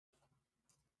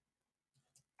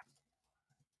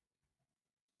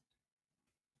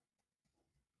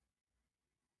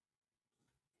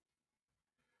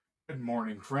Good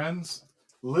morning, friends.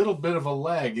 Little bit of a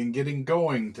lag in getting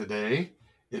going today.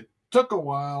 It took a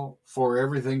while for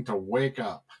everything to wake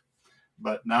up,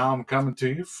 but now I'm coming to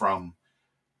you from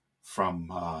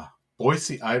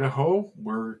Boise, Idaho.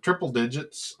 We're triple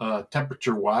digits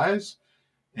temperature wise,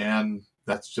 and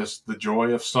that's just the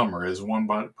joy of summer. As one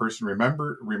person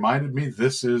reminded me,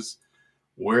 this is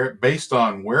where based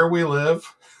on where we live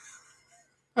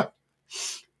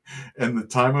and the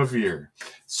time of year.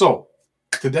 So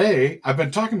today, I've been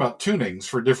talking about tunings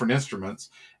for different instruments,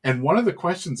 and one of the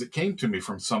questions that came to me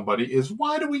from somebody is,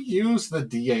 why do we use the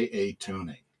DAA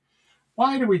tuning?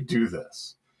 Why do we do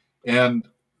this? And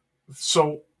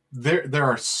so there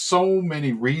are so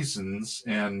many reasons,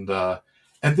 and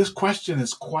this question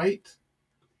is quite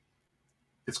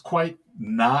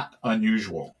not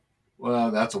unusual.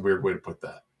 Well, that's a weird way to put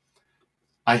that.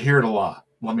 I hear it a lot.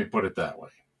 Let me put it that way.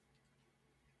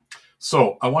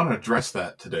 So I want to address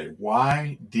that today.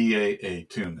 Why DAA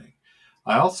tuning?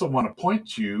 I also want to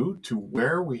point you to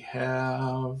where we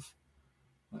have,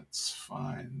 let's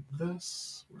find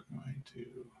this. We're going to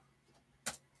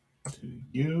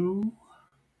you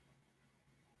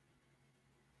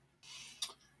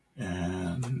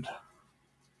and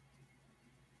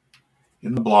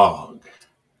in the blog.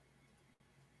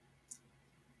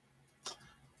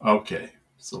 Okay,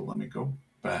 so let me go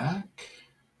back.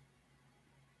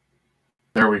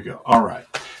 There we go. All right.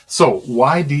 So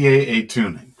why DAA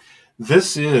tuning?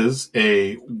 This is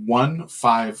a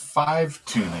 155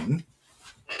 tuning.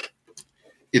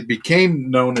 It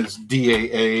became known as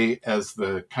DAA as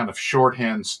the kind of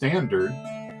shorthand standard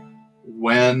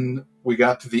when we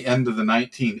got to the end of the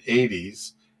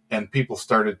 1980s and people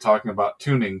started talking about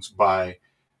tunings by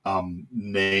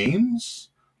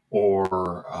names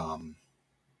or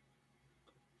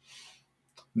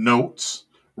notes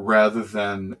rather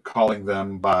than calling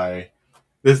them by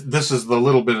this is the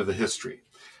little bit of the history.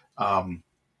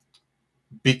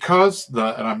 Because and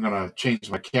I'm going to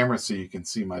change my camera so you can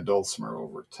see my dulcimer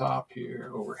over top here,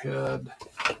 overhead.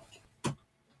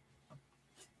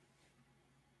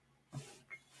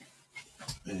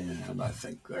 And I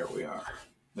think there we are.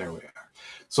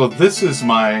 So this is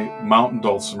my mountain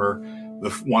dulcimer, the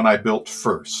one I built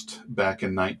first back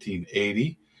in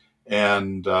 1980.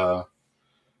 And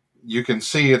you can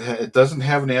see it doesn't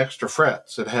have any extra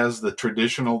frets. It has the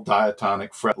traditional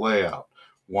diatonic fret layout.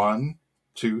 1,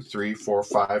 2, 3, 4,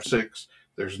 5, 6.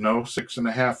 There's no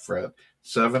 6.5 fret.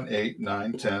 7, 8,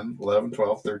 9, 10, 11,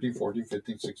 12, 13, 14,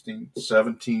 15, 16,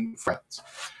 17 frets.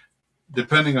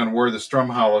 Depending on where the strum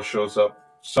hollow shows up,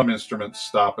 some instruments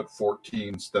stop at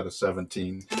 14 instead of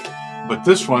 17. But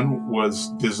this one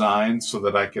was designed so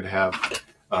that I could have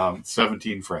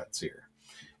 17 frets here.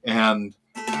 And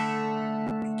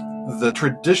the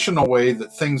traditional way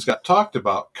that things got talked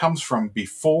about comes from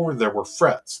before there were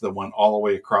frets that went all the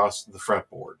way across the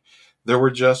fretboard. There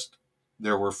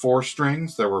were 4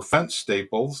 strings, there were fence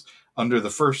staples under the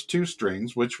first 2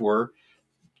 strings, which were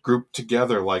grouped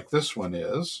together like this one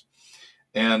is.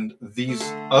 And these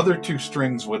other 2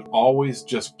 strings would always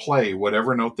just play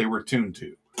whatever note they were tuned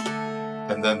to.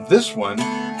 And then this one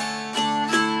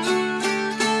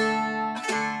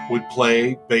would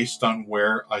play based on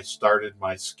where I started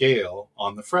my scale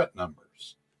on the fret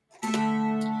numbers.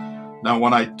 Now,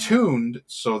 when I tuned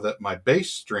so that my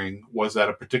bass string was at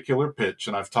a particular pitch,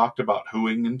 and I've talked about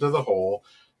hooing into the hole,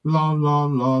 la la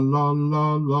la la la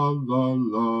la la la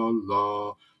la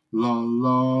la la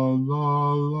la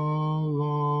la la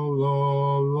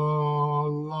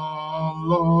la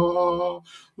la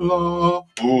la.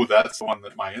 Ooh, that's the one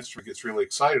that my instrument gets really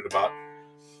excited about.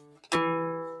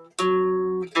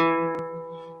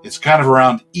 It's kind of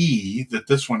around E that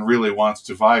this one really wants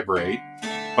to vibrate,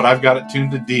 but I've got it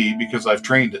tuned to D because I've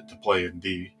trained it to play in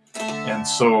D. And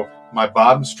so my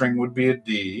bottom string would be a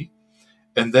D,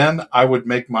 and then I would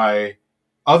make my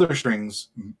other strings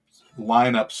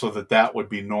line up so that would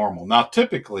be normal. Now,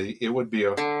 typically, it would be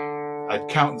I'd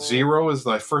count 0 as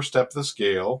the first step of the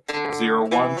scale, 0,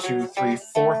 1, 2, 3,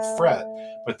 4th fret,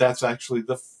 but that's actually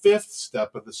the 5th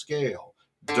step of the scale.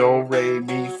 Do, re,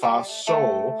 mi, fa,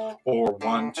 sol, or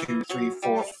 1, 2, 3,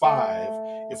 4,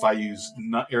 5. If I use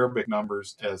Arabic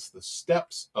numbers as the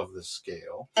steps of the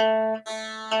scale,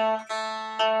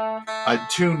 I'd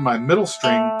tune my middle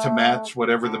string to match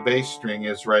whatever the bass string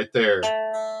is right there.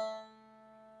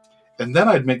 And then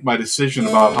I'd make my decision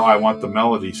about how I want the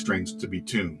melody strings to be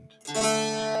tuned.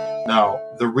 Now,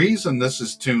 the reason this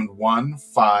is tuned 1,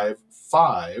 5,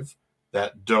 5,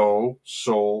 that do,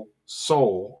 sol,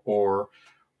 sol, or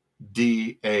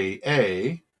D,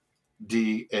 A,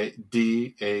 D,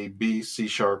 A, B, C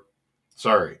sharp,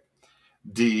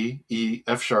 D, E,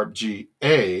 F sharp, G,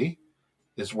 A,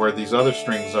 is where these other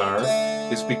strings are,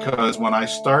 is because when I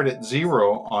start at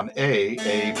 0 on A,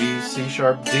 B, C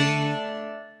sharp, D,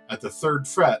 at the 3rd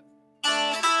fret,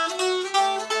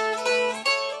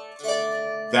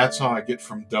 that's how I get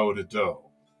from do to do.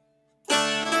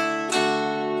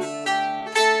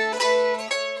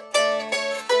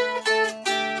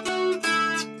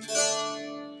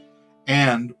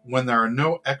 And when there are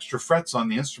no extra frets on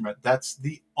the instrument, that's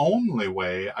the only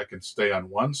way I can stay on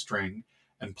one string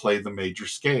and play the major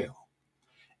scale.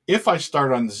 If I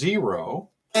start on 0,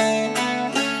 I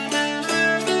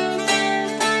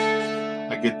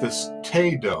get this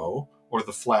te do, or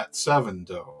the flat 7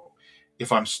 do.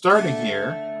 If I'm starting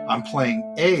here, I'm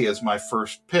playing A as my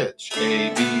first pitch.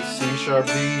 A, B, C sharp,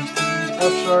 D, E,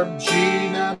 F sharp, G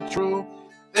natural,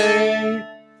 A.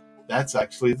 That's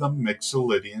actually the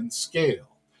Mixolydian scale.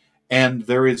 And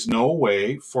there is no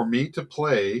way for me to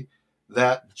play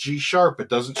that G sharp. It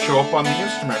doesn't show up on the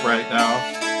instrument right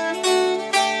now.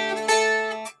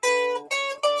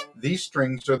 These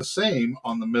strings are the same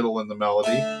on the middle and the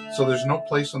melody, so there's no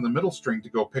place on the middle string to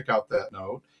go pick out that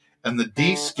note. And the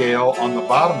D scale on the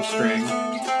bottom string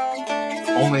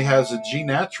only has a G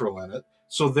natural in it,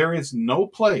 so there is no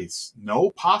place,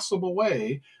 no possible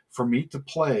way for me to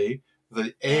play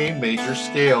the A major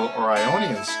scale or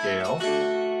Ionian scale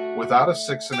without a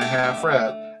 6.5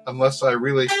 fret unless I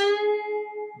really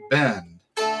bend.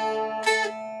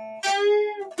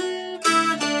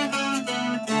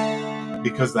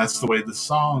 Because that's the way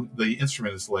the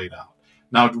instrument is laid out.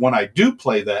 Now, when I do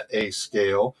play that A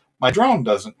scale, my drone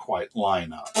doesn't quite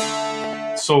line up.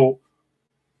 So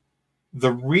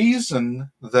the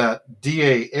reason that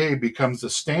DAA becomes the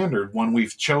standard when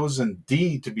we've chosen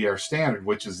D to be our standard,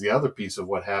 which is the other piece of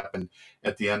what happened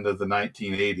at the end of the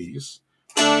 1980s,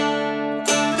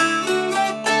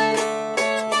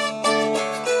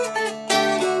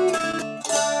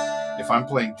 if I'm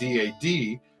playing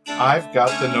DAD, I've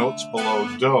got the notes below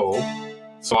do,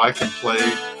 so I can play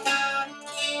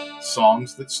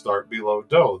songs that start below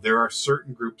do. There are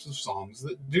certain groups of songs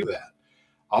that do that,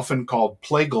 often called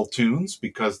plagal tunes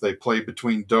because they play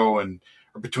between do and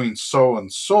or between so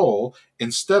and sol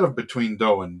instead of between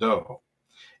do and do.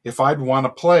 If I'd want to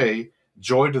play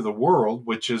Joy to the World,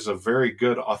 which is a very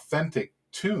good authentic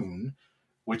tune,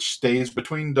 which stays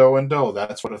between do and do,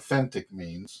 that's what authentic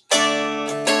means.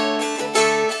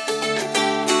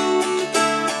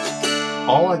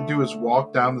 All I do is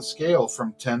walk down the scale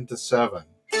from 10 to 7.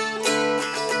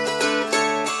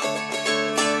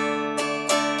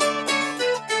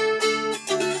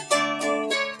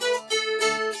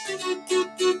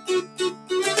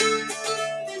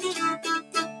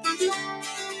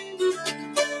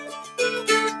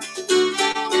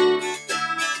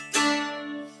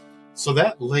 So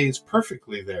that lays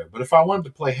perfectly there. But if I wanted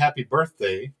to play Happy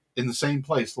Birthday in the same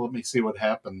place, let me see what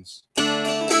happens.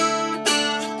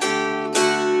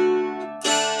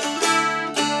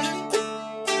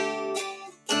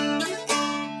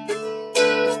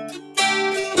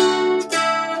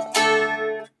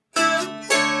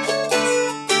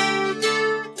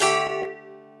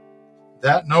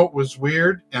 That note was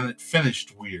weird, and it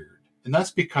finished weird. And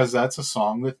that's because that's a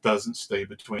song that doesn't stay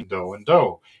between do and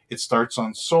do. It starts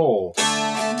on sol.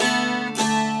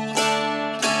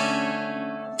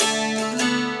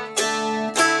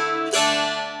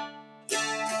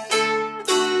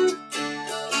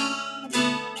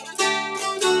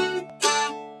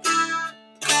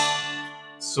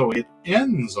 So it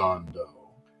ends on do,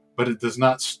 but it does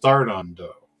not start on do.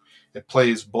 It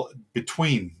plays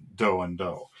between do and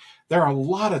do. There are a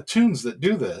lot of tunes that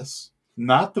do this.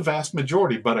 Not the vast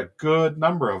majority, but a good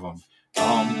number of them.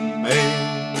 Amazing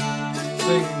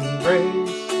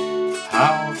grace,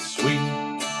 how sweet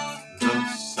the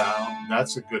sound.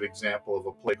 That's a good example of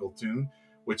a plagal tune,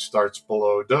 which starts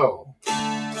below do.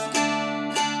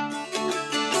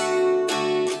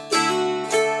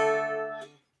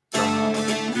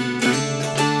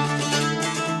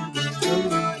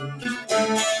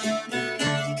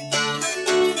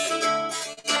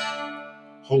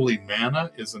 Holy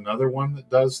Manna is another one that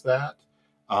does that.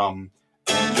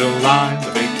 Angeline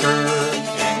the baker,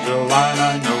 Angeline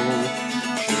I know,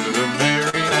 should have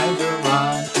married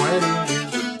Angeline 20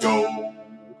 years ago.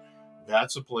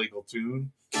 That's a plagal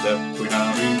tune. That we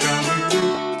now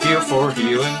heel for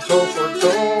heel and toe for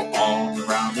toe, on the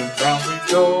round and round we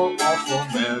go, all for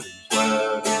Mary's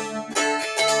wedding.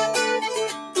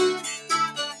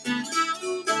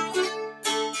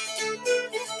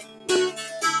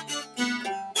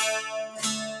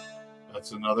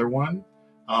 That's another one.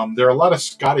 There are a lot of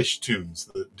Scottish tunes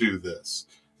that do this.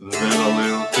 The little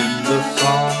lilt in the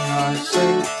song I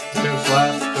sing, there's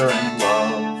laughter and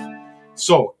love.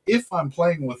 So if I'm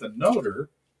playing with a noter,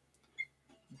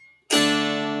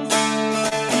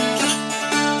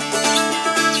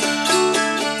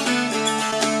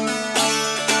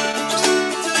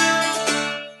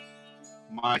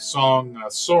 my song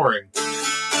Soaring,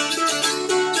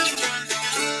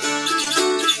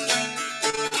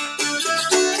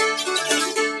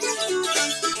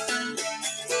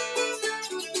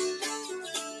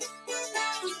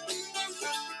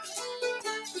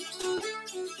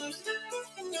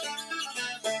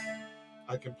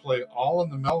 I can play all in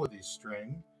the melody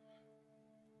string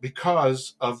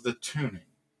because of the tuning.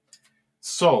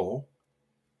 So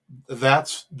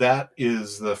that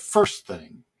is the first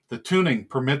thing. The tuning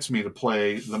permits me to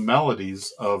play the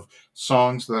melodies of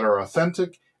songs that are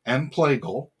authentic and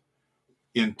plagal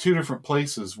in two different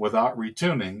places without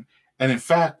retuning. And in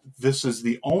fact, this is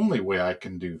the only way I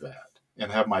can do that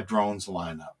and have my drones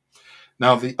line up.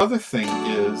 Now, the other thing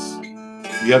is,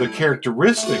 the other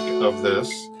characteristic of this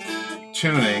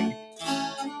tuning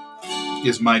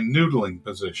is my noodling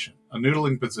position. A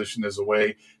noodling position is a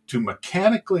way to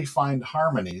mechanically find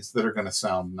harmonies that are going to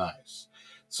sound nice.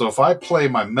 So if I play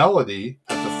my melody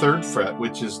at the 3rd fret,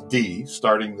 which is D,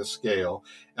 starting the scale,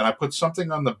 and I put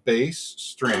something on the bass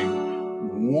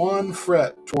string 1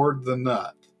 fret toward the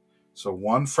nut, so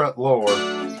 1 fret lower,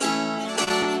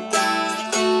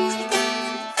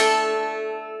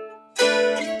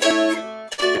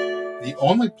 the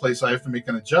only place I have to make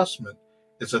an adjustment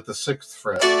is at the 6th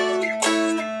fret.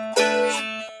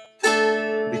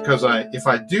 Because if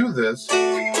I do this,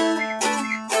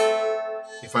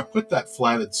 if I put that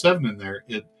flatted 7 in there,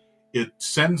 it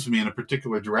sends me in a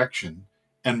particular direction.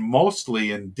 And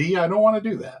mostly in D, I don't want to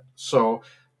do that. So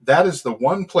that is the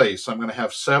one place I'm going to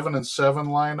have 7 and 7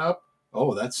 line up.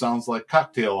 Oh, that sounds like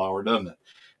cocktail hour, doesn't it?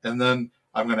 And then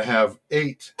I'm going to have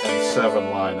 8 and 7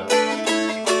 line up.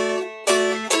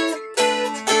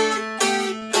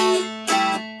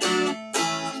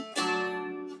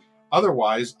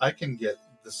 Otherwise, I can get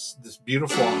this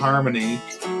beautiful harmony,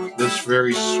 this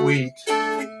very sweet,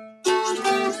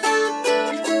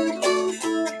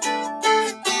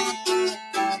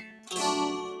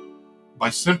 by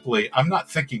simply, I'm not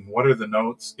thinking what are the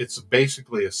notes. It's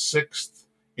basically a 6th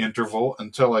interval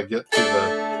until I get to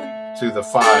the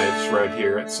 5s right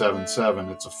here at 7/7.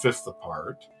 It's a 5th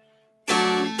apart.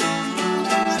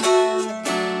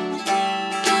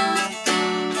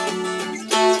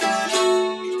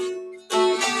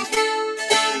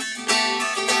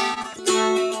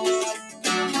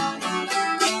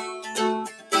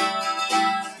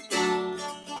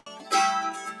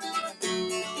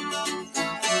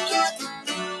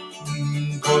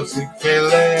 Così che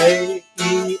lei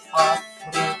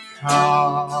Africa.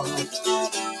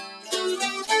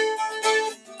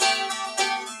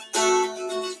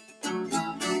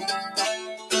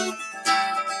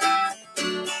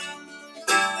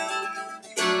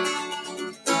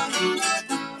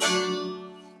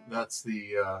 That's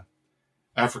the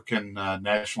African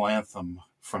national anthem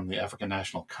from the African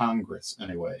National Congress,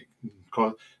 anyway.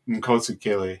 Così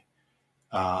che lei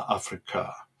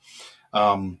Africa.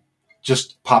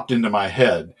 Just popped into my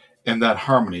head, and that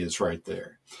harmony is right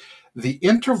there. The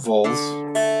intervals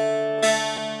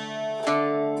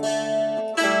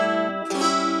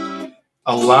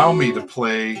allow me to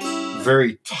play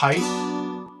very tight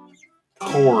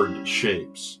chord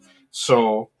shapes.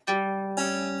 So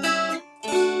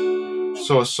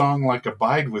a song like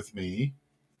Abide With Me,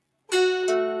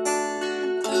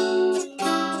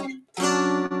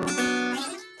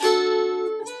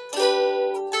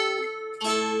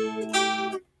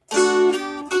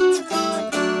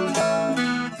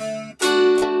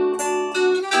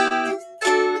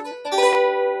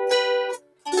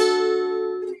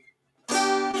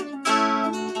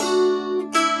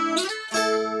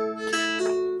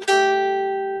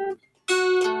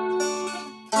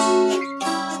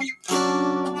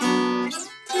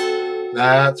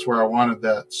 that's where I wanted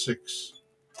that 6.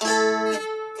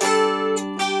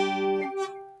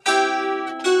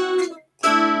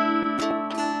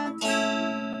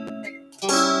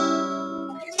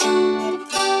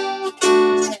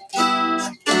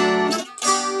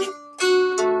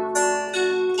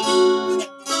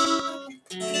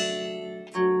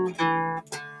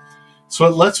 So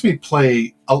it lets me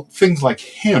play things like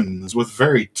hymns with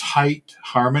very tight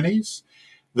harmonies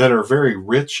that are very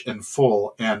rich and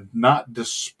full and not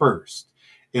dispersed.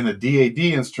 In a DAD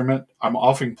instrument, I'm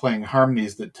often playing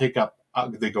harmonies that they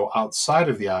go outside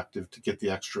of the octave to get the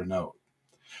extra note.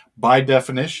 By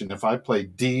definition, if I play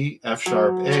D, F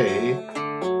sharp, A,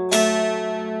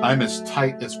 I'm as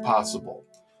tight as possible.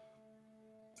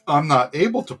 I'm not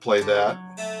able to play that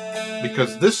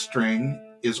because this string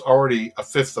is already a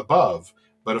fifth above.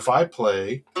 But if I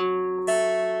play,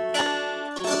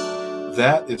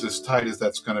 that is as tight as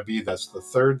that's going to be. That's the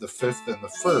third, the fifth, and the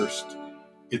first.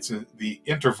 The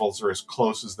intervals are as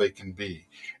close as they can be.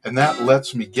 And that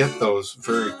lets me get those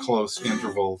very close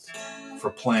intervals for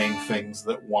playing things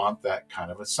that want that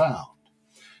kind of a sound.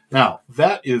 Now,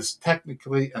 that is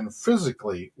technically and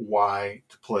physically why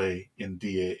to play in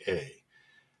DAA.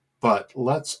 But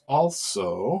let's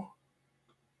also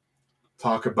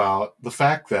talk about the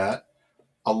fact that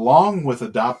along with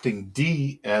adopting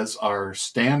D as our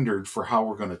standard for how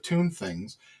we're going to tune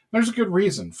things, there's a good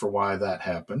reason for why that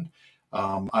happened.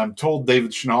 I'm told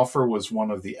David Schnaufer was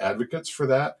one of the advocates for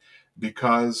that,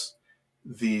 because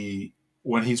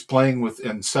when he's playing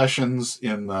in sessions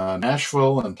in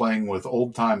Nashville and playing with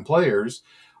old time players,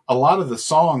 a lot of the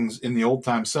songs in the old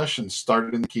time sessions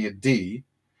started in the key of D,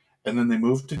 and then they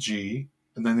moved to G,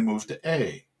 and then they moved to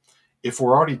A. If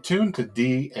we're already tuned to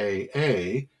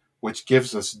DAA, which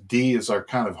gives us D as our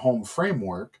kind of home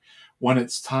framework, when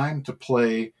it's time to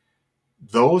play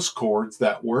those chords,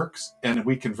 that works, and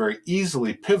we can very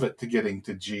easily pivot to getting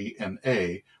to G and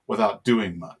A without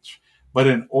doing much. But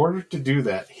in order to do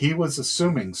that, he was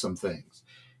assuming some things.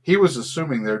 He was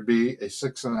assuming there'd be a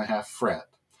 6.5 fret.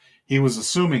 He was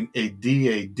assuming a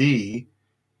DAD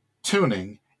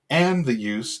tuning and the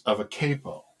use of a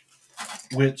capo,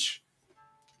 which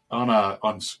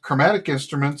on chromatic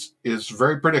instruments is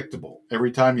very predictable.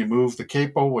 Every time you move the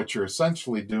capo, what you're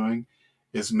essentially doing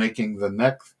is making the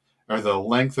neck or the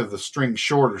length of the string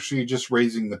shorter, so you're just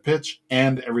raising the pitch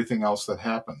and everything else that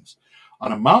happens.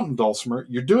 On a mountain dulcimer,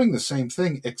 you're doing the same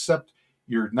thing, except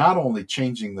you're not only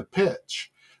changing the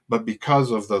pitch, but because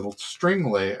of the string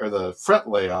or the fret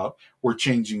layout, we're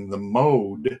changing the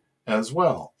mode as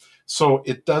well. So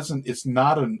it's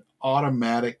not an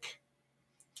automatic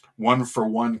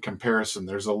one-for-one comparison.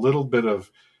 There's a little bit of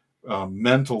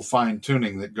mental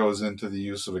fine-tuning that goes into the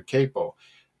use of a capo.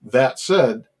 That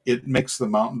said, it makes the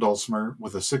mountain dulcimer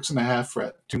with a 6.5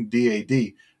 fret tuned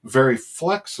DAD very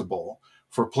flexible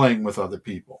for playing with other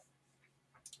people.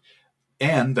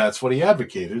 And that's what he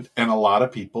advocated, and a lot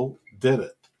of people did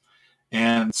it.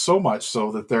 And so much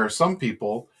so that there are some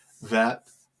people that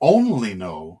only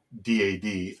know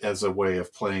DAD as a way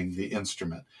of playing the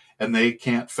instrument, and they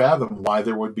can't fathom why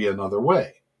there would be another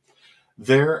way.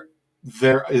 There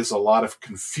is a lot of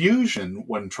confusion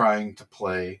when trying to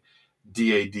play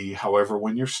DAD, however,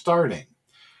 when you're starting,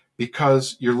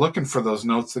 because you're looking for those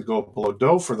notes that go below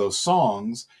do for those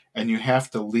songs, and you have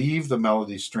to leave the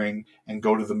melody string and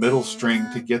go to the middle string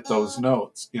to get those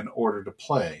notes in order to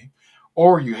play.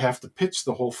 Or you have to pitch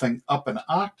the whole thing up an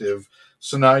octave,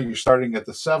 so now you're starting at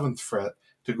the 7th fret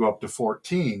to go up to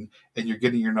 14, and you're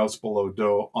getting your notes below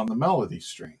do on the melody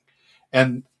string.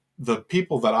 And the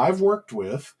people that I've worked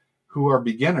with who are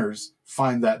beginners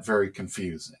find that very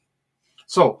confusing.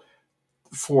 So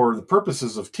for the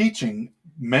purposes of teaching,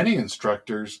 many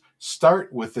instructors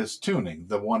start with this tuning,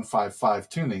 the 155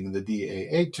 tuning, the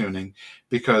DAA tuning,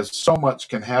 because so much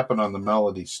can happen on the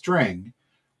melody string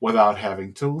without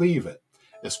having to leave it,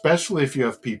 especially if you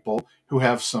have people who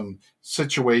have some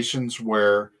situations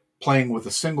where playing with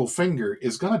a single finger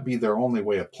is going to be their only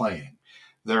way of playing.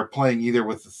 They're playing either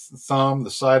with the thumb,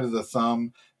 the side of the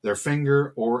thumb, their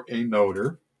finger, or a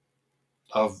noter.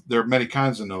 There are many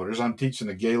kinds of noters. I'm teaching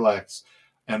a Galax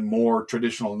and more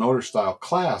traditional noter style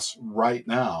class right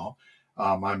now.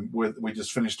 We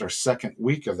just finished our 2nd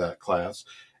week of that class,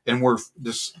 and we're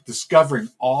discovering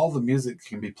all the music that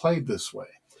can be played this way.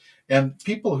 And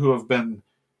people who have been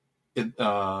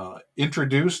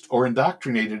introduced or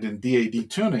indoctrinated in DAD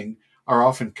tuning are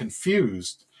often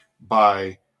confused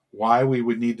by why we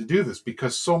would need to do this,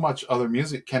 because so much other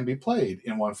music can be played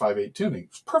in 158 tuning.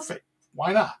 It's perfect.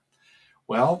 Why not?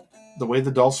 Well, the way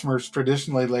the dulcimer is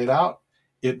traditionally laid out,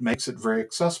 it makes it very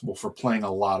accessible for playing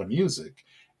a lot of music,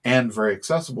 and very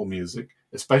accessible music,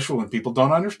 especially when people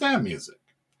don't understand music.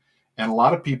 And a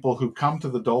lot of people who come to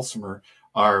the dulcimer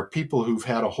are people who've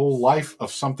had a whole life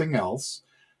of something else.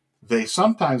 They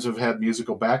sometimes have had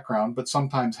musical background, but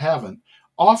sometimes haven't.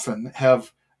 Often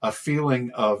have a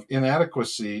feeling of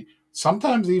inadequacy,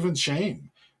 sometimes even shame,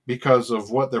 because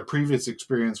of what their previous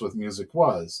experience with music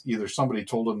was. Either somebody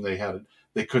told them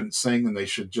they couldn't sing and they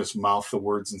should just mouth the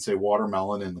words and say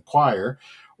watermelon in the choir,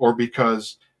 or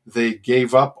because they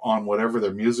gave up on whatever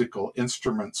their musical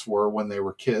instruments were when they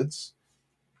were kids,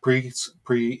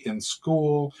 in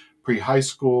school, pre-high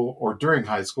school, or during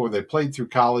high school. They played through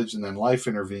college and then life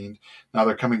intervened. Now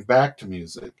they're coming back to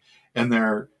music, and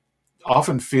they're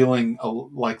often feeling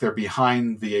like they're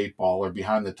behind the 8 ball or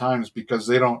behind the times because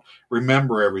they don't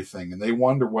remember everything, and they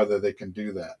wonder whether they can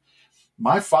do that.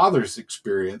 My father's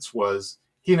experience was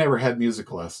he never had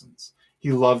music lessons.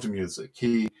 He loved music.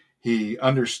 He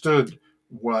understood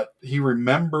what he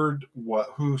remembered, what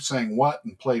who sang what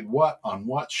and played what on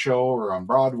what show or on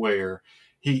Broadway, or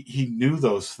he knew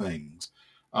those things.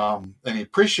 And he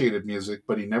appreciated music,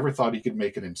 but he never thought he could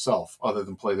make it himself other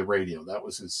than play the radio. That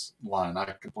was his line. I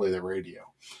could play the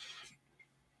radio.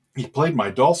 He played my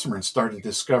dulcimer and started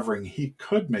discovering he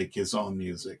could make his own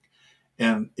music.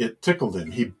 And it tickled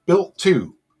him. He built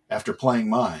two after playing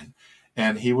mine,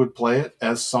 and he would play it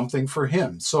as something for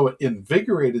him. So it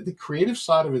invigorated the creative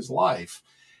side of his life,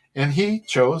 and he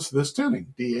chose this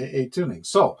tuning, DAA tuning.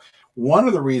 So one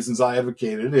of the reasons I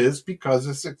advocated it is because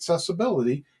it's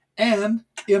accessibility and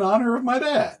in honor of my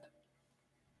dad.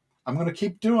 I'm going to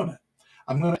keep doing it.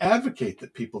 I'm going to advocate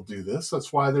that people do this.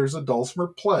 That's why there's a dulcimer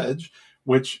pledge,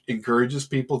 which encourages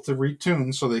people to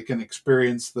retune so they can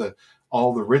experience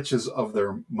all the riches of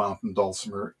their mountain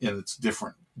dulcimer in its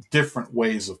different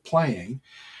ways of playing.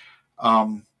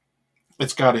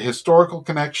 It's got a historical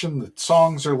connection. The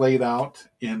songs are laid out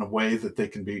in a way that they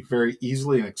can be very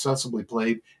easily and accessibly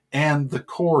played, and the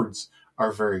chords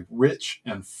are very rich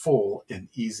and full and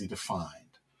easy to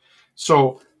find.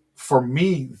 So for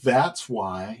me, that's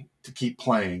why to keep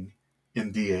playing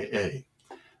in DAA.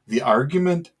 The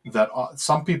argument that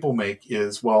some people make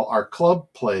is, well, our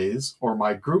club plays or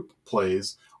my group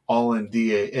plays all in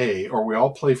DAA, or we all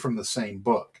play from the same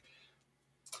book.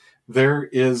 There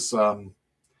is the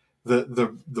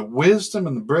wisdom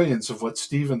and the brilliance of what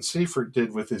Stephen Seifert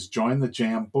did with his Join the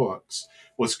Jam books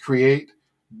was create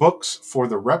books for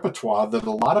the repertoire that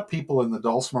a lot of people in the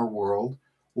dulcimer world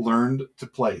learned to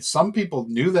play. Some people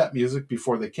knew that music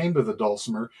before they came to the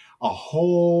dulcimer. A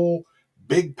whole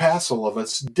big passel of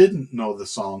us didn't know the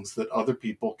songs that other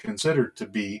people considered to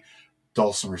be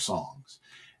dulcimer songs.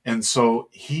 And so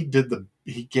he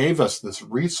gave us this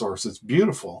resource. It's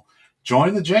beautiful.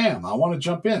 Join the Jam. I want to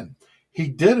jump in. He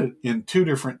did it in two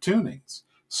different tunings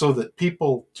so that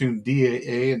people tuned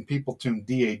DAA and people tuned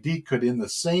DAD could in the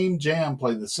same jam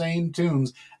play the same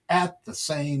tunes at the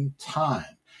same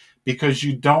time, because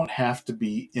you don't have to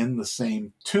be in the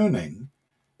same tuning.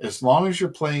 As long as you're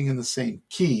playing in the same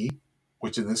key,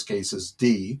 which in this case is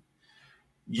D,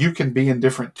 you can be in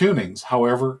different tunings.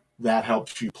 However, that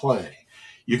helps you play.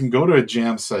 You can go to a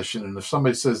jam session, and if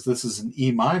somebody says this is an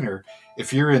E minor,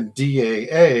 if you're in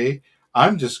DAA,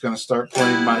 I'm just going to start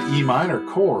playing my E minor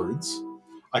chords.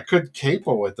 I could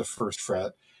capo at the first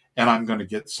fret, and I'm going to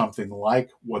get something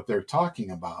like what they're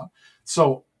talking about.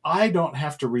 So I don't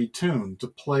have to retune to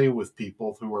play with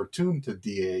people who are tuned to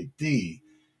DAD,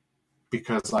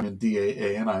 because I'm in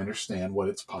DAA and I understand what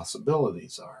its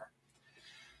possibilities are.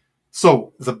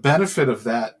 So the benefit of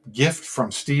that gift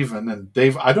from Stephen and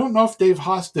Dave, I don't know if Dave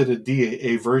Haas did a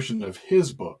DAA version of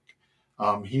his book.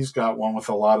 He's got one with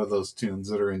a lot of those tunes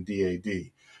that are in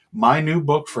DAD. My new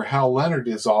book for Hal Leonard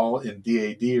is all in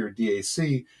DAD or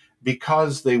DAC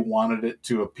because they wanted it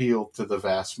to appeal to the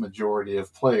vast majority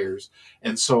of players.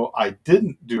 And so I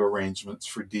didn't do arrangements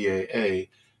for DAA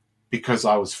because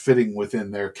I was fitting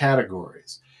within their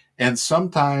categories. And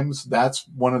sometimes that's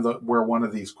where one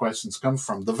of these questions comes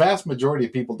from. The vast majority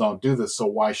of people don't do this, so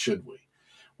why should we?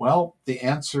 Well, the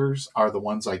answers are the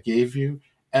ones I gave you,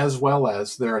 as well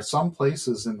as there are some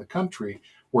places in the country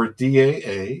where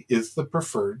DAA is the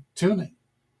preferred tuning.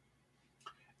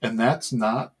 And that's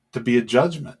not to be a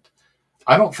judgment.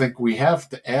 I don't think we have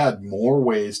to add more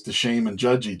ways to shame and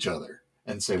judge each other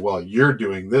and say, well, you're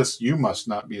doing this, you must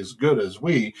not be as good as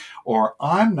we, or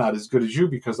I'm not as good as you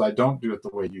because I don't do it the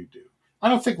way you do. I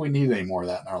don't think we need any more of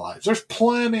that in our lives. There's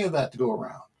plenty of that to go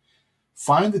around.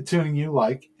 Find the tuning you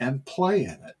like and play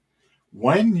in it.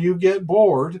 When you get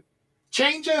bored,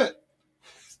 change it.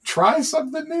 Try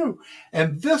something new.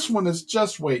 And this one is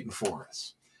just waiting for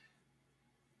us.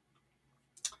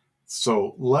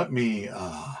 So let me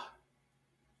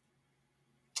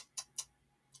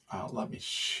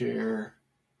share.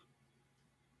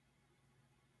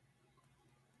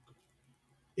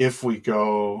 If we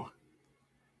go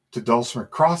to Dulcimer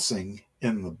Crossing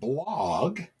in the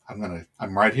blog,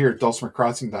 I'm right here at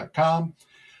dulcimercrossing.com.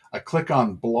 I click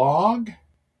on blog,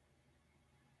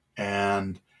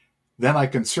 and then I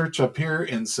can search up here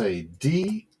and say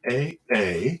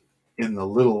DAA in the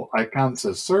little icon that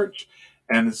says search,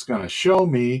 and it's going to show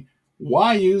me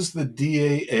why use the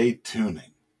DAA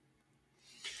tuning.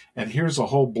 And here's a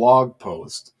whole blog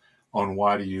post on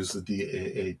why to use the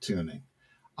DAA tuning.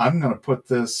 I'm going to put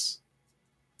this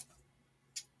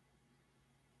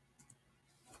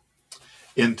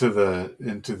into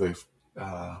the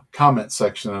comment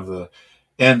section of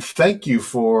and thank you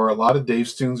for a lot of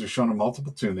Dave's tunes are shown in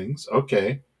multiple tunings.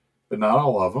 Okay, but not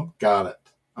all of them. Got it.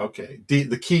 Okay.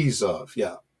 The keys of,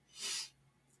 yeah.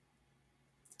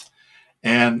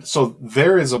 And so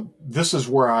this is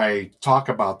where I talk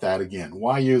about that again.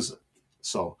 Why use it?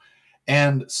 So,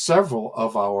 and several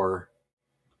of our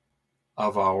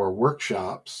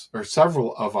workshops, or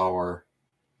several of our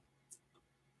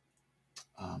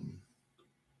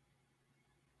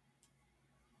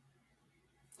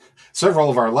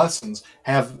lessons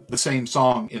have the same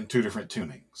song in two different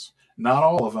tunings. Not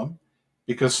all of them,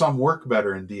 because some work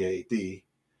better in DAD,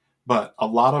 but a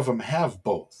lot of them have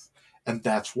both, and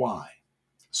that's why.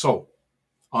 So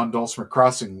on Dulcimer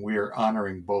Crossing, we are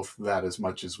honoring both that as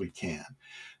much as we can.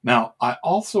 Now, I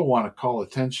also want to call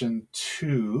attention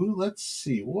to, let's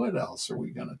see, what else are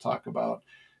we going to talk about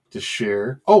to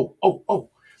share?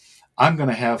 I'm going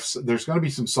to have, there's going to be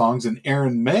some songs, and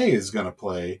Aaron May is going to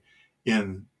play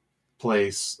a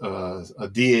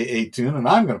DAA tune, and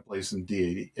I'm going to play some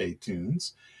DAA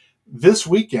tunes this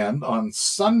weekend on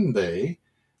Sunday.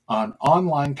 On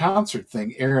online concert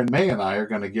thing, Aaron May and I are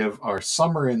going to give our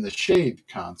Summer in the Shade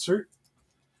concert,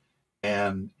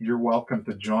 and you're welcome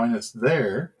to join us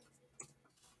there.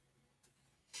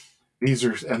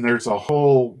 There's a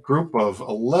whole group of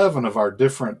 11 of our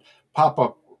different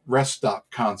pop-up rest stop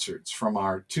concerts from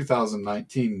our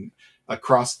 2019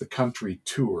 across the country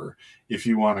tour. If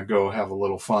you want to go have a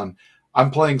little fun,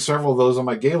 I'm playing several of those on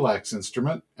my Galax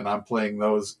instrument, and I'm playing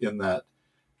those in the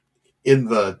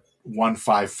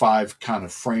 155 kind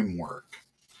of framework.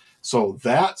 So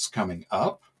that's coming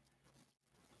up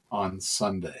on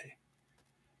Sunday.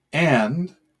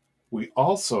 And we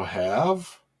also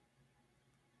have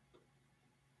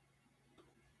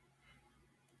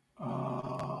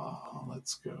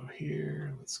let's go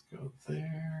here, let's go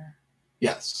there.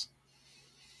 Yes.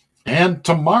 And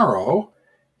tomorrow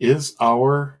is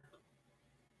our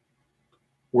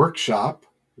workshop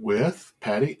with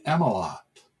Patty Emelot.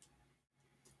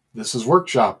 This is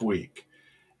workshop week,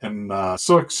 and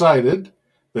so excited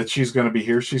that she's going to be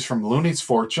here. She's from Looney's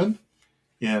Fortune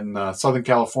in Southern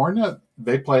California.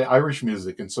 They play Irish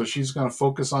music, and so she's going to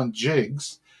focus on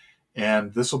jigs,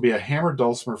 and this will be a hammer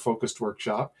dulcimer focused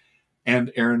workshop,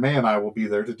 and Aaron May and I will be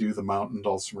there to do the mountain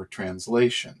dulcimer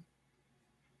translation,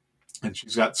 and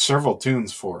she's got several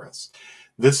tunes for us.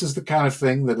 This is the kind of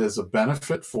thing that is a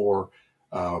benefit for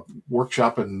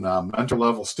workshop and mentor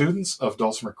level students of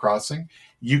Dulcimer Crossing.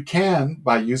 You can,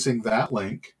 by using that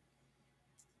link,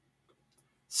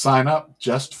 sign up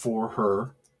just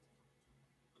for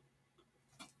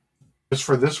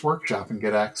this workshop and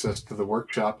get access to the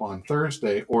workshop on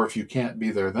Thursday, or if you can't be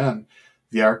there then,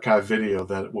 the archive video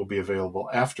that will be available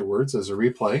afterwards as a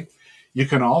replay. You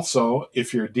can also,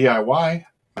 if you're a DIY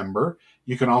member,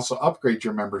 you can also upgrade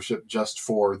your membership just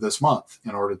for this month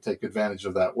in order to take advantage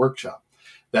of that workshop.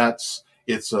 It's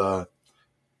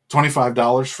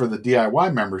 $25 for the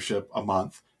DIY membership a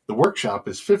month. The workshop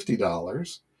is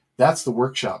 $50. That's the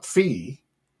workshop fee.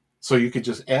 So you could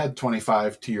just add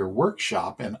 $25 to your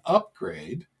workshop and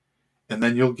upgrade, and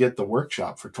then you'll get the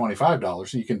workshop for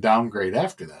 $25, and you can downgrade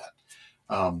after that.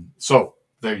 So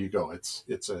there you go.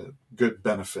 It's a good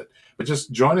benefit. But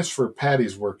just join us for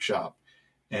Patty's workshop,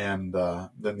 and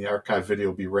then the archive video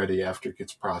will be ready after it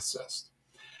gets processed.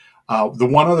 The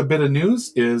one other bit of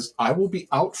news is I will be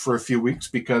out for a few weeks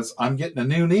because I'm getting a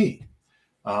new knee.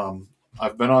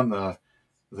 I've been on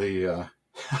the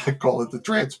I call it the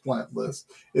transplant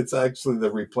list. It's actually the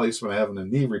replacement. I'm having a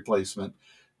knee replacement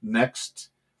next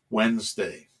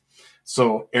Wednesday.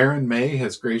 So Aaron May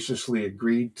has graciously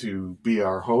agreed to be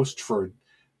our host for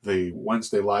the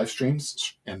Wednesday live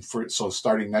streams, and so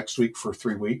starting next week for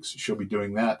 3 weeks, she'll be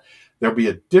doing that. There'll be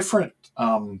a different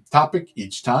topic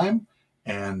each time,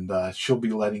 and she'll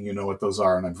be letting you know what those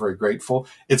are, and I'm very grateful.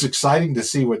 It's exciting to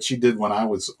see what she did when I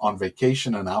was on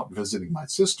vacation and out visiting my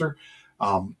sister.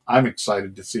 I'm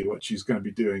excited to see what she's going to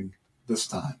be doing this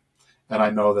time, and I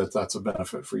know that that's a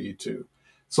benefit for you too.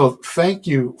 So thank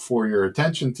you for your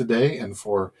attention today and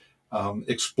for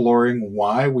exploring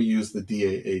why we use the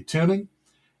DAA tuning,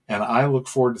 and I look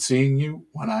forward to seeing you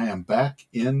when I am back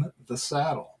in the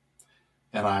saddle.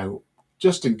 And I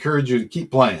just encourage you to keep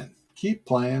playing. Keep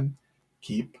playing.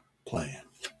 Keep playing.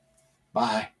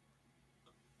 Bye.